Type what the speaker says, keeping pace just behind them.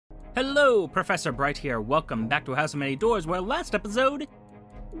Hello, Professor Bright here. Welcome back to House of Many Doors, where last episode,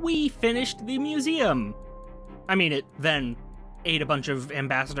 we finished the museum. I mean, it then ate a bunch of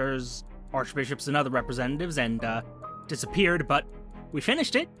ambassadors, archbishops, and other representatives and disappeared, but we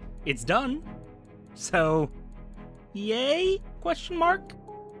finished it. It's done. So, yay? Question mark?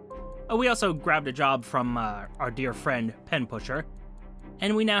 Oh, we also grabbed a job from our dear friend, Pen Pusher,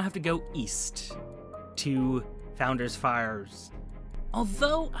 and we now have to go east to Founder's Fires.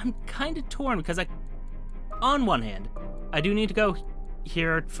 Although, I'm kind of torn because on one hand, I do need to go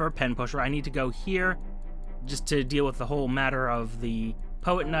here for Pen Pusher. I need to go here just to deal with the whole matter of the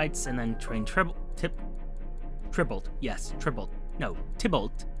Poet Knights and then train Tybalt.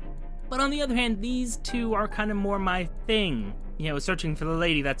 But on the other hand, these two are kind of more my thing. You know, searching for the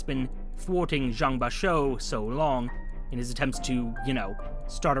lady that's been thwarting Zhang Basho so long in his attempts to, you know,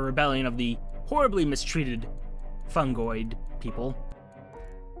 start a rebellion of the horribly mistreated fungoid people.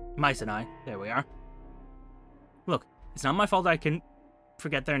 Mycenae, there we are. Look, it's not my fault I can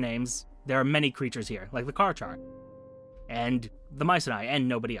forget their names. There are many creatures here, like the Karchar, and the Mycenae, and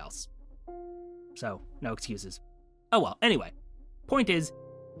nobody else. So, no excuses. Oh well, anyway. Point is,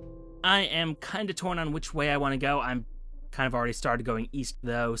 I am kind of torn on which way I want to go. I'm kind of already started going east,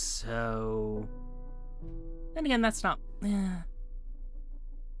 though, so... Then again, that's not...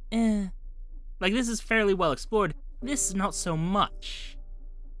 Like, this is fairly well explored. This is not so much.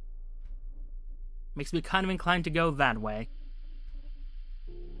 Makes me kind of inclined to go that way.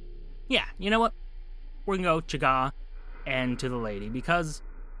 Yeah, you know what? We're gonna go Chaga and to the lady, because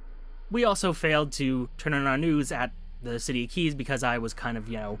we also failed to turn on our news at the City of Keys because I was kind of,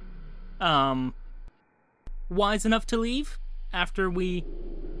 you know, wise enough to leave after we,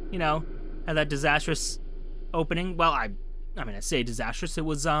 you know, had that disastrous opening. Well, I mean, I say disastrous, it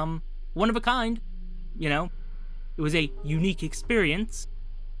was, one of a kind, you know? It was a unique experience.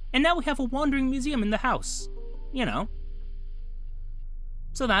 And now we have a wandering museum in the house, you know?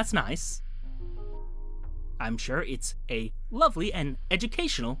 So that's nice. I'm sure it's a lovely and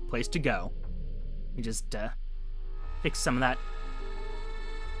educational place to go. You just, fix some of that.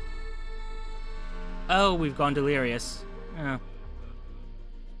 Oh, we've gone delirious. Oh.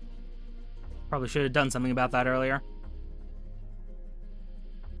 Probably should have done something about that earlier.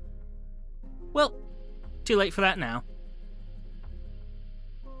 Well, too late for that now.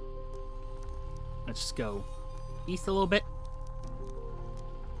 Let's just go east a little bit.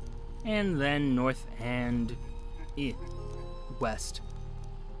 And then north and west.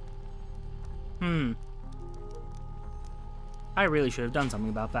 I really should have done something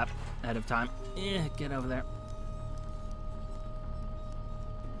about that ahead of time. Get over there.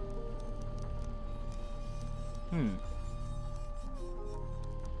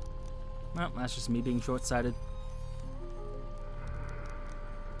 Well, that's just me being short-sighted.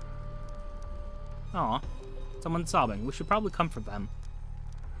 Aw, someone's sobbing. We should probably comfort them.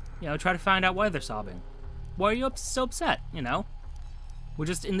 You know, try to find out why they're sobbing. Why are you so upset, you know? We're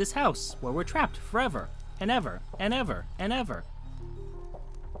just in this house where we're trapped forever and ever and ever and ever.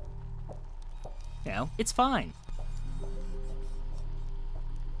 You know, it's fine.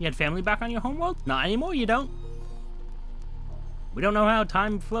 You had family back on your homeworld? Not anymore, you don't. We don't know how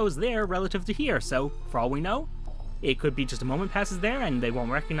time flows there relative to here, so for all we know, it could be just a moment passes there and they won't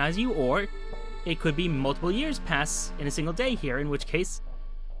recognize you, or it could be multiple years pass in a single day here, in which case,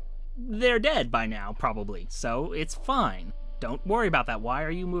 they're dead by now, probably. So, it's fine. Don't worry about that. Why are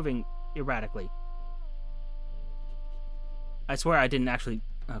you moving erratically? I swear I didn't actually...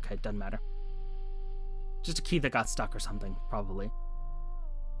 Okay, doesn't matter. Just a key that got stuck or something, probably.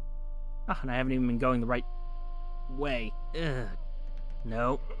 Ah, and I haven't even been going the right way. Ugh.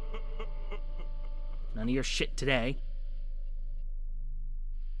 No. None of your shit today.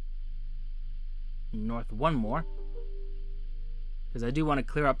 North one more. Because I do want to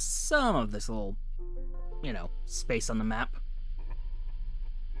clear up some of this little, you know, space on the map.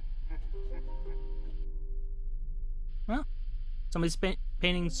 Well, somebody's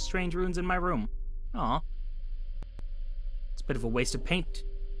painting strange runes in my room. Aw. It's a bit of a waste of paint.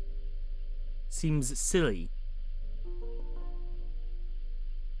 Seems silly.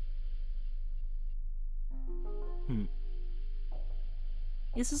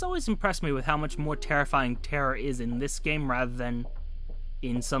 This has always impressed me with how much more terrifying terror is in this game rather than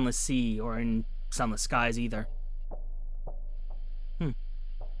in Sunless Sea or in Sunless Skies either.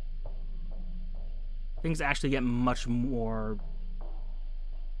 Things actually get much more...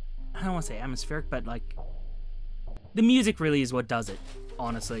 I don't want to say atmospheric, but like... The music really is what does it,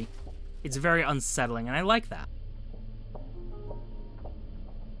 honestly. It's very unsettling, and I like that.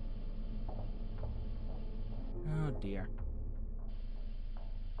 Oh dear.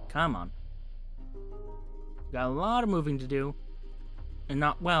 Come on. Got a lot of moving to do. And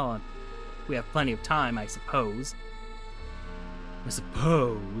not, well, we have plenty of time, I suppose.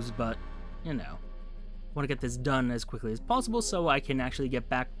 But, you know. Want to get this done as quickly as possible so I can actually get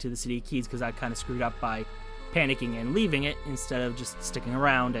back to the City of Keys, because I kind of screwed up by panicking and leaving it instead of just sticking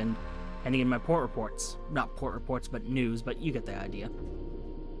around and handing in my port reports. Not port reports, but news, but you get the idea.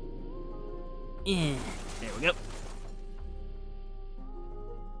 There we go.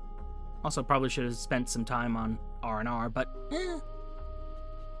 Also, probably should have spent some time on R&R, but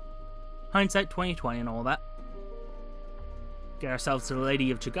hindsight 2020 and all that. Get ourselves to the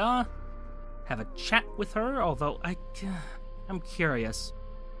Lady of Chagar. Have a chat with her, although I'm curious.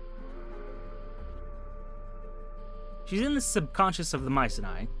 She's in the subconscious of the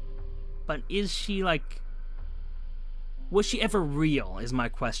Mycenae, but is she, like... Was she ever real, is my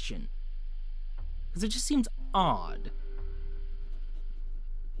question. Because it just seems odd.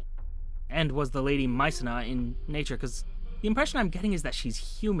 And was the Lady Mycenae in nature? Because the impression I'm getting is that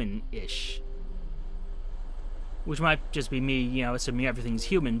she's human-ish. Which might just be me, you know, assuming everything's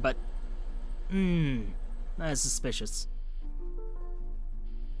human, but... that's suspicious.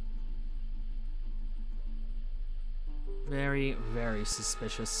 Very, very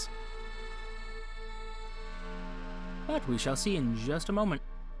suspicious. But we shall see in just a moment.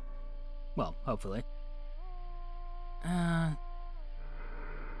 Well, hopefully. I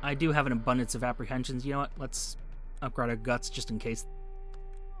do have an abundance of apprehensions. You know what? Let's upgrade our guts just in case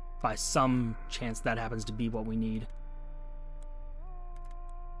by some chance that happens to be what we need.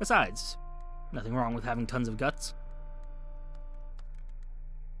 Besides, nothing wrong with having tons of guts.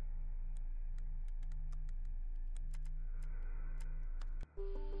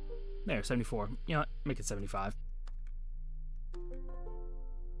 There, 74. You know what? Make it 75.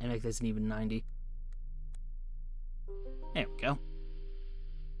 And make this an even 90. There we go.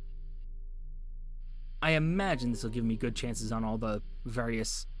 I imagine this will give me good chances on all the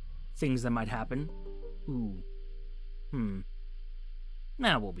various things that might happen. Ooh.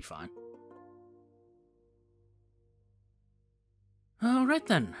 Nah, we'll be fine. Alright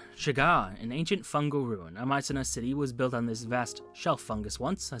then. Chagar, an ancient fungal ruin. A Mycenae city was built on this vast shelf fungus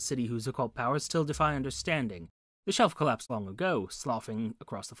once, a city whose occult powers still defy understanding. The shelf collapsed long ago, sloughing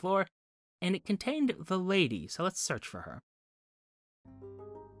across the floor, and it contained the lady, so let's search for her.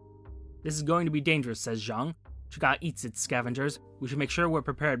 This is going to be dangerous, says Zhang. Chagar eats its scavengers. We should make sure we're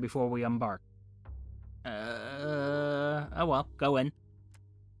prepared before we embark. Oh well, go in.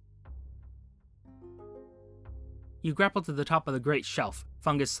 You grapple to the top of the great shelf,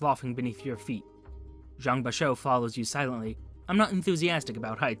 fungus sloughing beneath your feet. Zhang Basho follows you silently. I'm not enthusiastic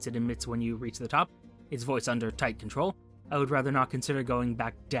about heights, it admits when you reach the top, its voice under tight control. I would rather not consider going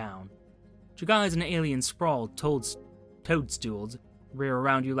back down. Chagar is an alien sprawl, toadstools rear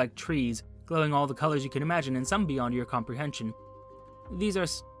around you like trees, glowing all the colors you can imagine and some beyond your comprehension.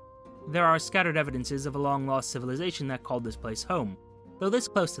 There are scattered evidences of a long-lost civilization that called this place home. Though this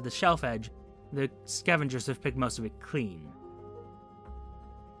close to the shelf edge, the scavengers have picked most of it clean.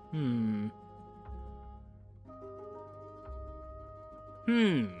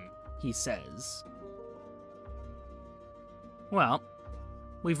 He says. Well,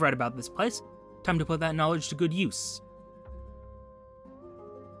 we've read about this place. Time to put that knowledge to good use.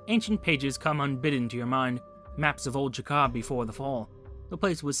 Ancient pages come unbidden to your mind, maps of old Chagar before the fall. The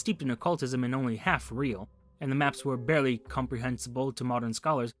place was steeped in occultism and only half real, and the maps were barely comprehensible to modern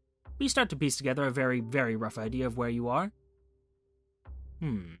scholars. We start to piece together a very, very rough idea of where you are.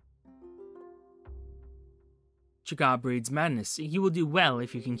 Chagar breeds madness. You will do well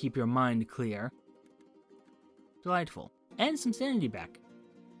if you can keep your mind clear. Delightful. And some sanity back.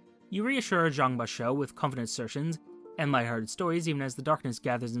 You reassure Zhang Basho with confident assertions and lighthearted stories even as the darkness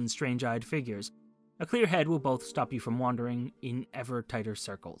gathers in strange-eyed figures. A clear head will both stop you from wandering in ever tighter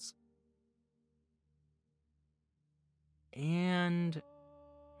circles. And...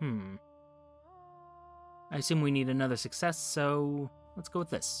 I assume we need another success, so let's go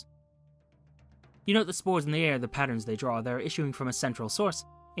with this. You note the spores in the air, the patterns they draw. They're issuing from a central source,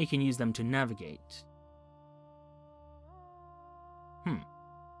 and you can use them to navigate.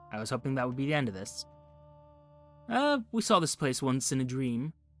 I was hoping that would be the end of this. We saw this place once in a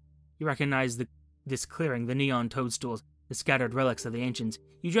dream. You recognize this clearing, the neon toadstools, the scattered relics of the ancients.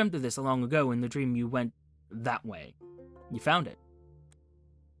 You dreamt of this long ago. In the dream you went that way. You found it.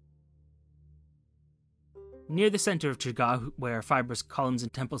 Near the center of Chagar, where fibrous columns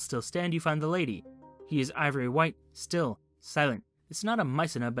and temples still stand, you find the lady. He is ivory white, still, silent. It's not a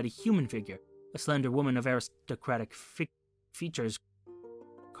Mycenae, but a human figure. A slender woman of aristocratic features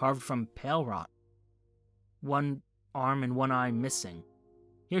carved from pale rock. One arm and one eye missing.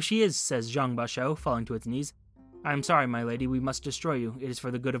 Here she is, says Zhang Basho, falling to its knees. I am sorry, my lady, we must destroy you. It is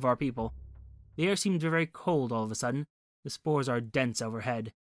for the good of our people. The air seems very cold all of a sudden. The spores are dense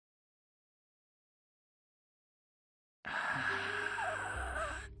overhead.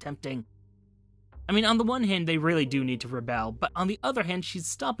 Tempting. I mean, on the one hand, they really do need to rebel, but on the other hand, she's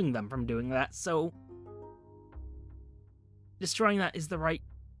stopping them from doing that, so... destroying that is the right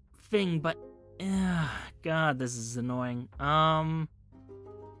thing, but... God, this is annoying.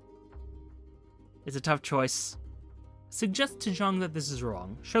 It's a tough choice. Suggest to Zhang that this is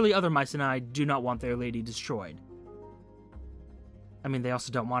wrong. Surely other Mycenae do not want their lady destroyed. I mean, they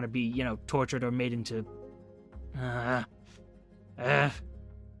also don't want to be, you know, tortured or made into...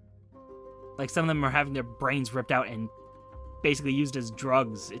 Like, some of them are having their brains ripped out and basically used as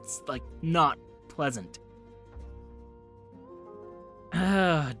drugs. It's, like, not pleasant.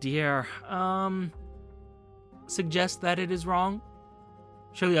 Oh, dear. Suggest that it is wrong?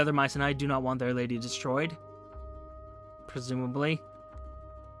 Surely other Mycenae do not want their lady destroyed. Presumably.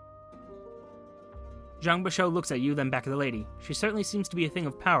 Zhang Basho looks at you, then back at the lady. She certainly seems to be a thing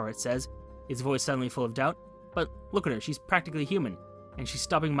of power, it says, his voice suddenly full of doubt. But look at her, she's practically human. And she's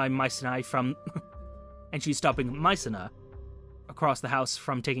stopping my Mycenae from... and she's stopping Mycenae across the house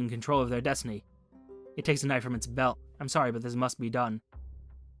from taking control of their destiny. It takes a knife from its belt. I'm sorry, but this must be done.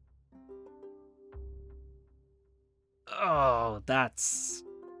 Oh, that's...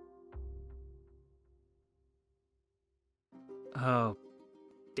 Oh,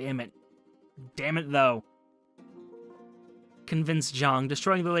 damn it. Damn it, though. Convinced Zhang,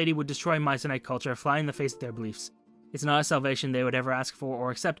 destroying the lady would destroy Mycenae culture, fly in the face of their beliefs. It's not a salvation they would ever ask for or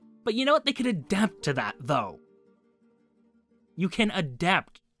accept, but you know what? They could adapt to that, though. You can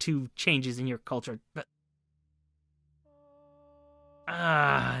adapt to changes in your culture, but...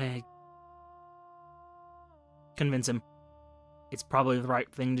 Convince him. It's probably the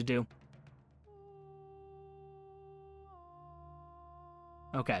right thing to do.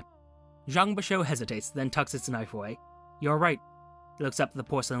 Okay. Zhang Basho hesitates, then tucks its knife away. You're right. He looks up at the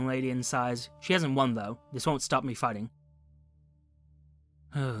porcelain lady and sighs. She hasn't won, though. This won't stop me fighting.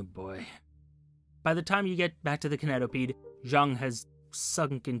 Oh, boy. By the time you get back to the Kinetopede, Zhang has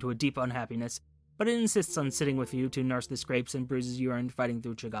sunk into a deep unhappiness, but it insists on sitting with you to nurse the scrapes and bruises you earned fighting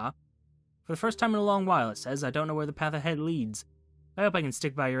through Chaga. For the first time in a long while, it says, I don't know where the path ahead leads. I hope I can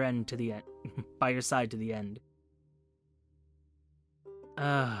stick by your end to the end. By your side to the end.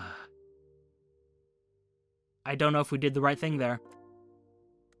 I don't know if we did the right thing there.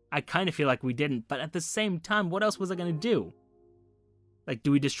 I kind of feel like we didn't, but at the same time, what else was I going to do? Like,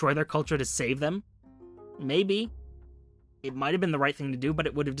 do we destroy their culture to save them? Maybe. It might have been the right thing to do, but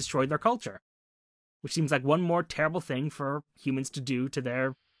it would have destroyed their culture. Which seems like one more terrible thing for humans to do to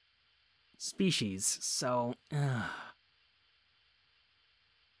their species, so... I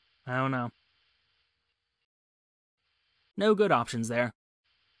don't know. No good options there.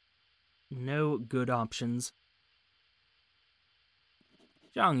 No good options.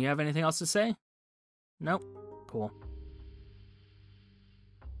 Zhang, you have anything else to say? Nope. Cool.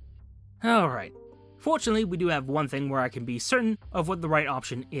 Alright. Fortunately, we do have one thing where I can be certain of what the right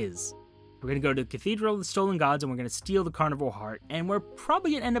option is. We're going to go to the Cathedral of the Stolen Gods and we're going to steal the Carnivore Heart, and we're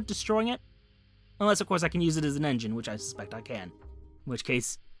probably going to end up destroying it. Unless, of course, I can use it as an engine, which I suspect I can. In which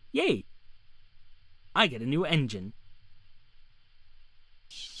case, yay! I get a new engine.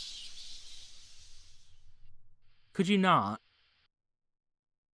 Could you not?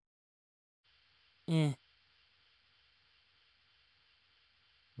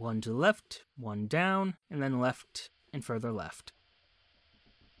 One to the left, one down, and then left and further left.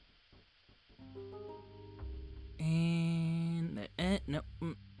 And... no.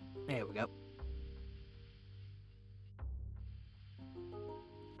 There we go.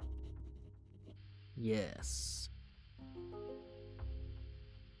 Yes.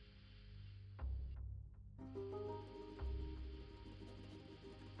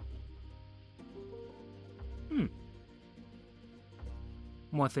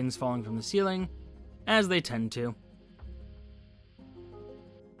 More things falling from the ceiling, as they tend to.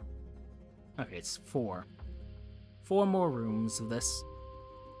 Okay, it's 4. 4 more rooms of this.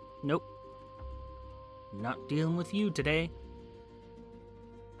 Nope. Not dealing with you today.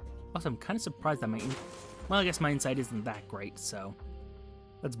 Also, I'm kind of surprised that well, I guess my insight isn't that great, so...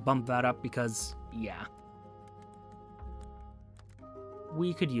 let's bump that up because, yeah.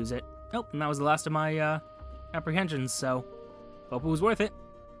 We could use it. Oh, and that was the last of my, apprehensions, so... hope it was worth it.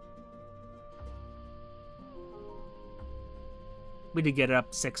 We did get it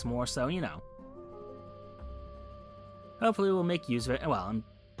up 6 more, so, you know. Hopefully we'll make use of it. Well,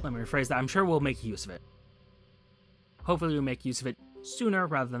 let me rephrase that. I'm sure we'll make use of it. Hopefully we'll make use of it sooner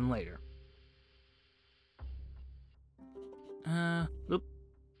rather than later. Oop.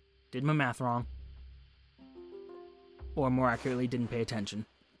 Did my math wrong. Or more accurately, didn't pay attention.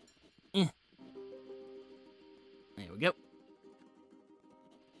 There we go.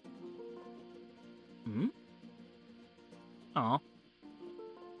 Aw.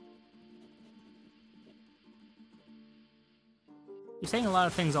 You're saying a lot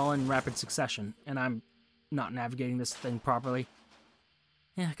of things all in rapid succession, and I'm not navigating this thing properly.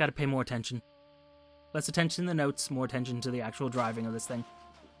 Yeah, gotta pay more attention. Less attention to the notes, more attention to the actual driving of this thing.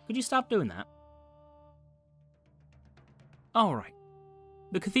 Could you stop doing that? Alright.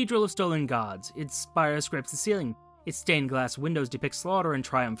 The Cathedral of Stolen Gods. Its spire scrapes the ceiling. Its stained glass windows depict slaughter and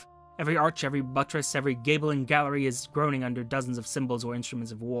triumph. Every arch, every buttress, every gable and gallery is groaning under dozens of symbols or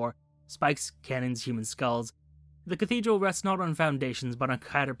instruments of war. Spikes, cannons, human skulls. The cathedral rests not on foundations, but on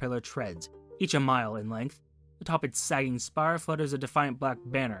caterpillar treads, each a mile in length. Atop its sagging spire flutters a defiant black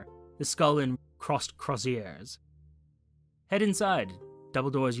banner, the skull in crossed croziers. Head inside. Double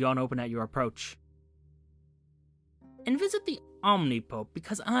doors yawn open at your approach. And visit the Omnipope,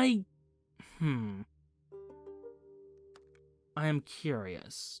 because I am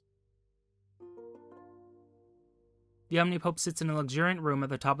curious. The Omnipope sits in a luxuriant room at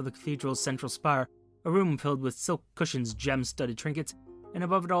the top of the cathedral's central spire, a room filled with silk cushions, gem-studded trinkets, and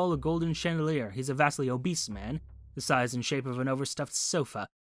above it all a golden chandelier. He's a vastly obese man, the size and shape of an overstuffed sofa,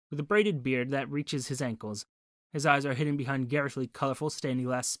 with a braided beard that reaches his ankles. His eyes are hidden behind garishly colorful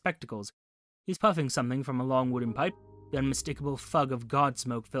stained-glass spectacles. He's puffing something from a long wooden pipe. The unmistakable fug of god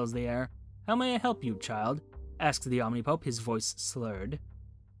smoke fills the air. "How may I help you, child?" asks the Omnipope, his voice slurred.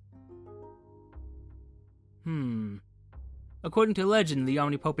 According to legend, the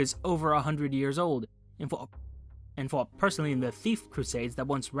Omnipope is over 100 years old, and fought personally in the thief crusades that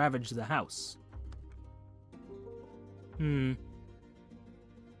once ravaged the house.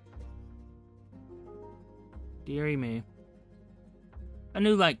 Dearie me. A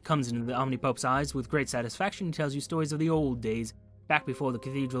new light comes into the Omnipope's eyes. With great satisfaction, he tells you stories of the old days, back before the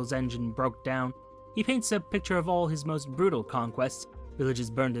cathedral's engine broke down. He paints a picture of all his most brutal conquests: villages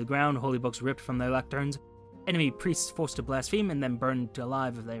burned to the ground, holy books ripped from their lecterns, enemy priests forced to blaspheme and then burned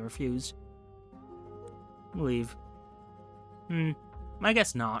alive if they refused. Leave. I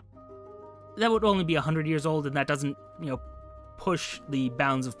guess not. That would only be 100 years old, and that doesn't, push the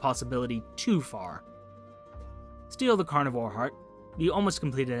bounds of possibility too far. Steal the carnivore heart, the almost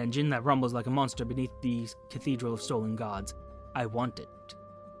completed engine that rumbles like a monster beneath the Cathedral of Stolen Gods. I want it.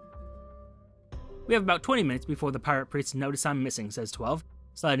 We have about 20 minutes before the pirate priests notice I'm missing, says 12,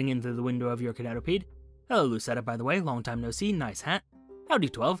 sliding into the window of your Kinetopede. Hello, Lucetta, by the way, long time no see, nice hat. Howdy,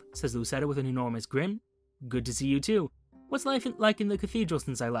 12, says Lucetta with an enormous grin. Good to see you too. What's life like in the cathedral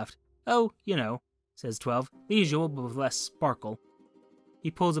since I left? Oh, says 12, the usual, but with less sparkle.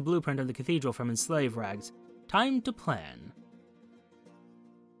 He pulls a blueprint of the cathedral from his slave rags. Time to plan.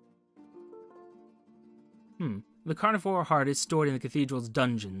 The carnivore heart is stored in the cathedral's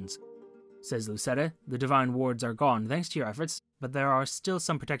dungeons, says Lucetta. The divine wards are gone, thanks to your efforts, but there are still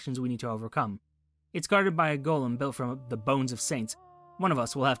some protections we need to overcome. It's guarded by a golem built from the bones of saints. One of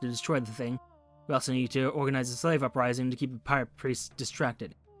us will have to destroy the thing. We also need to organize a slave uprising to keep the pirate priests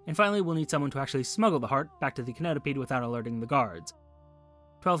distracted. And finally, we'll need someone to actually smuggle the heart back to the Kinetopede without alerting the guards.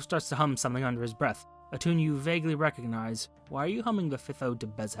 12 starts to hum something under his breath, a tune you vaguely recognize. Why are you humming the fifth ode to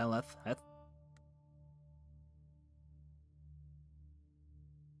Bezheleth?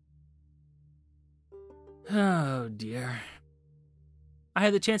 Oh dear. I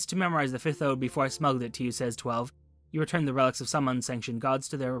had the chance to memorize the fifth ode before I smuggled it to you, says 12. You returned the relics of some unsanctioned gods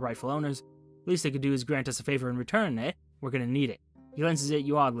to their rightful owners. Least they could do is grant us a favor in return, eh? We're gonna need it. He glances at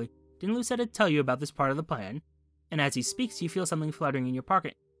you oddly. Didn't Lucetta tell you about this part of the plan? And as he speaks, you feel something fluttering in your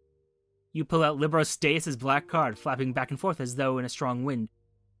pocket. You pull out Libros Deus's black card, flapping back and forth as though in a strong wind.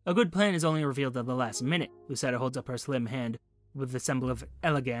 A good plan is only revealed at the last minute. Lucetta holds up her slim hand, with the symbol of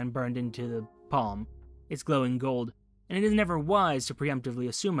Elegant burned into the palm. It's glowing gold, and it is never wise to preemptively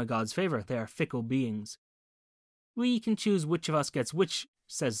assume a god's favor. They are fickle beings. We can choose which of us gets which,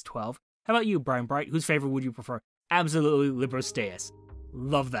 says 12. How about you, Brian Bright? Whose favor would you prefer? Absolutely Libros Deus.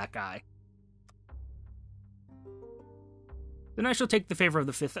 Love that guy. Then I shall take the favor of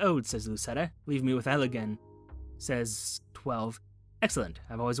the fifth ode, says Lucetta. Leave me with Elegant, says 12. Excellent.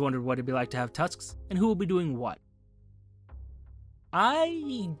 I've always wondered what it'd be like to have tusks, and who will be doing what.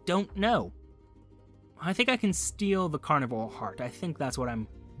 I don't know. I think I can steal the carnivore heart. I think that's what I'm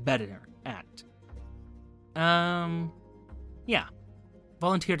better at. Yeah.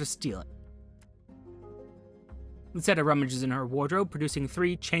 Volunteer to steal it. Lucetta rummages in her wardrobe, producing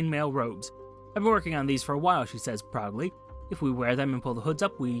 3 chainmail robes. I've been working on these for a while, she says proudly. If we wear them and pull the hoods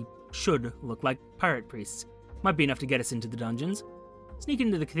up, we should look like pirate priests. Might be enough to get us into the dungeons. Sneak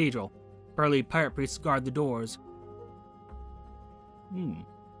into the cathedral. Burly pirate priests guard the doors.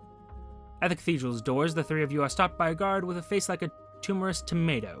 At the cathedral's doors, the three of you are stopped by a guard with a face like a tumorous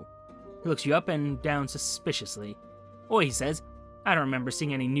tomato. He looks you up and down suspiciously. Oi, he says. I don't remember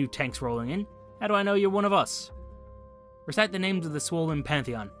seeing any new tanks rolling in. How do I know you're one of us? Recite the names of the swollen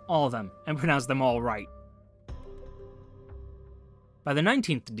pantheon, all of them, and pronounce them all right. By the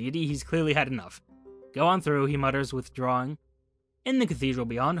 19th deity, he's clearly had enough. Go on through, he mutters, withdrawing. In the cathedral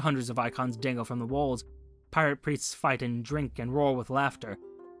beyond, hundreds of icons dangle from the walls. Pirate priests fight and drink and roar with laughter.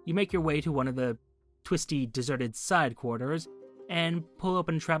 You make your way to one of the twisty, deserted side quarters and pull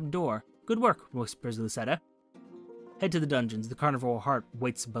open a trap door. Good work, whispers Lucetta. Head to the dungeons. The carnivore heart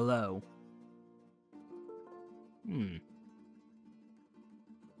waits below.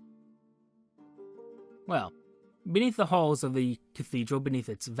 Well, beneath the halls of the cathedral, beneath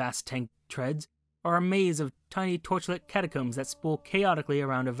its vast tank treads, are a maze of tiny torchlit catacombs that spool chaotically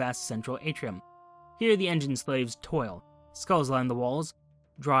around a vast central atrium. Here the engine slaves toil. Skulls line the walls.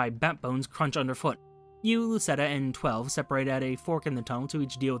 Dry bat bones crunch underfoot. You, Lucetta, and 12 separate at a fork in the tunnel to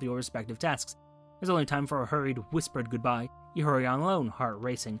each deal with your respective tasks. There's only time for a hurried, whispered goodbye. You hurry on alone, heart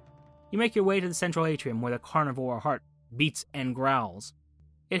racing. You make your way to the central atrium where the carnivore heart beats and growls.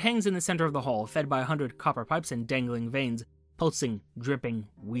 It hangs in the center of the hall, fed by 100 copper pipes and dangling veins, pulsing, dripping,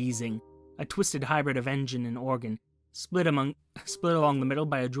 wheezing. A twisted hybrid of engine and organ, split along the middle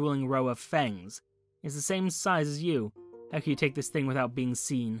by a drooling row of fangs. It's the same size as you. How can you take this thing without being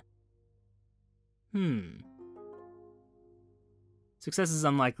seen? Success is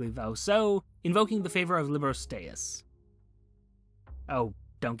unlikely, though, so invoking the favor of Librosteus. Oh,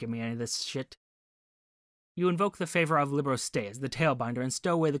 don't give me any of this shit. You invoke the favor of Librosteus, the tailbinder, and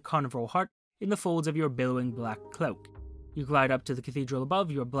stow away the carnivore heart in the folds of your billowing black cloak. You glide up to the cathedral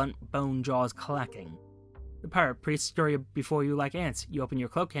above, your blunt bone jaws clacking. The pirate priests scurry before you like ants. You open your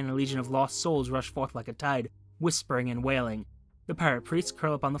cloak, and a legion of lost souls rush forth like a tide, whispering and wailing. The pirate priests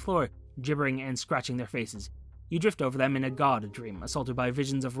curl up on the floor, gibbering and scratching their faces. You drift over them in a god dream, assaulted by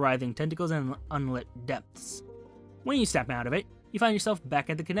visions of writhing tentacles and unlit depths. When you snap out of it, you find yourself back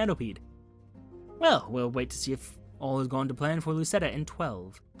at the Kinetopede. Well, we'll wait to see if all is gone to plan for Lucetta and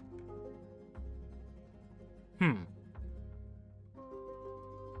 12.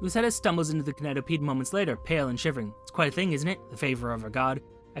 Lucetta stumbles into the Kinetopede moments later, pale and shivering. It's quite a thing, isn't it? The favor of her god.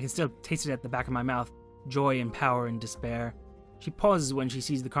 I can still taste it at the back of my mouth. Joy and power and despair. She pauses when she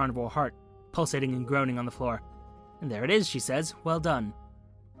sees the carnivore heart, pulsating and groaning on the floor. And there it is, she says. Well done.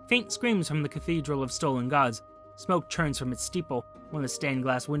 Faint screams from the Cathedral of Stolen Gods. Smoke churns from its steeple. One of the stained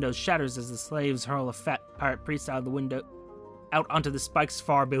glass windows shatters as the slaves hurl a fat pirate priest out of the window, out onto the spikes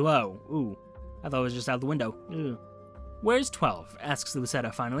far below. Ooh, I thought it was just out the window. Ew. Where's 12? Asks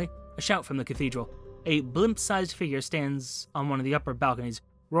Lucetta finally. A shout from the cathedral. A blimp-sized figure stands on one of the upper balconies,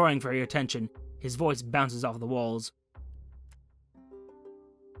 roaring for your attention. His voice bounces off the walls.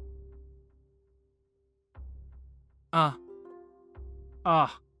 Had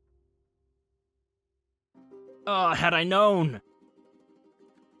I known!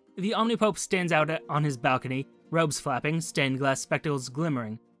 The Omnipope stands out on his balcony, robes flapping, stained glass spectacles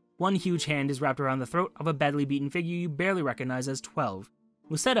glimmering. One huge hand is wrapped around the throat of a badly beaten figure you barely recognize as 12.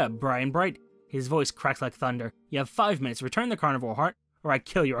 Lucetta, Brian Bright. His voice cracks like thunder. You have 5 minutes. Return the carnivore heart, or I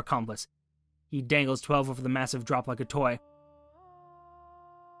kill your accomplice. He dangles 12 over the massive drop like a toy.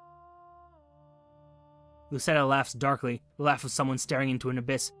 Lucetta laughs darkly, the laugh of someone staring into an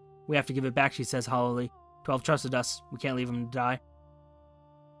abyss. We have to give it back, she says hollowly. 12 trusted us. We can't leave him to die.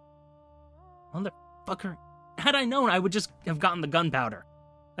 Motherfucker. Had I known, I would just have gotten the gunpowder.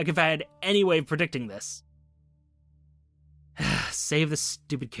 Like if I had any way of predicting this. Save this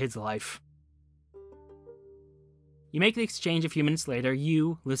stupid kid's life. You make the exchange a few minutes later.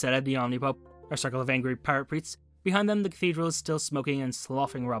 You, Lucetta, the Omnipope, a circle of angry pirate priests. Behind them, the cathedral is still smoking and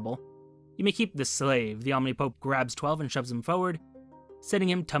sloughing rubble. You may keep the slave. The Omnipope grabs 12 and shoves him forward, sending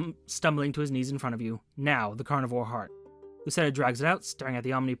him stumbling to his knees in front of you. Now, the carnivore heart. Lucetta drags it out, staring at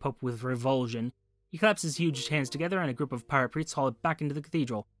the Omnipope with revulsion. He claps his huge hands together, and a group of pirate priests haul it back into the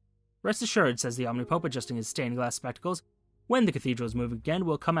cathedral. Rest assured, says the Omnipope, adjusting his stained glass spectacles, when the cathedral is moving again,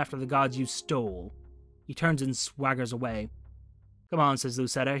 we'll come after the gods you stole. He turns and swaggers away. Come on, says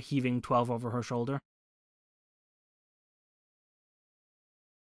Lucetta, heaving 12 over her shoulder.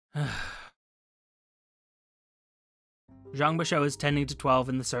 Jean Bachot is tending to 12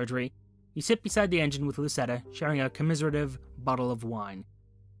 in the surgery. You sit beside the engine with Lucetta, sharing a commiserative bottle of wine.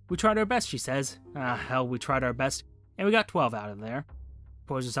 We tried our best, she says. Hell, we tried our best, and we got 12 out of there.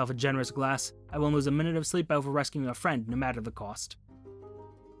 pours herself a generous glass. I won't lose a minute of sleep over rescuing a friend, no matter the cost.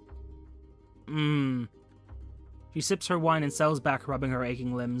 She sips her wine and settles back, rubbing her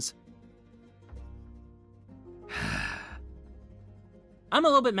aching limbs. I'm a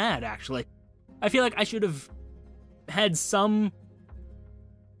little bit mad, actually. I feel like I should have had some,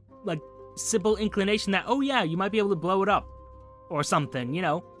 simple inclination that, oh yeah, you might be able to blow it up. Or something, you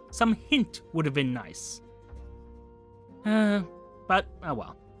know? Some hint would have been nice. But, oh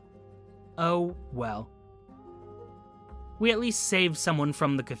well. Oh well. We at least saved someone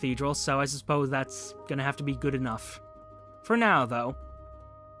from the cathedral, so I suppose that's gonna have to be good enough. For now, though.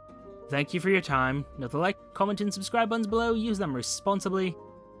 Thank you for your time. Note the like, comment, and subscribe buttons below. Use them responsibly.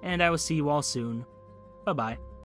 And I will see you all soon. Bye-bye.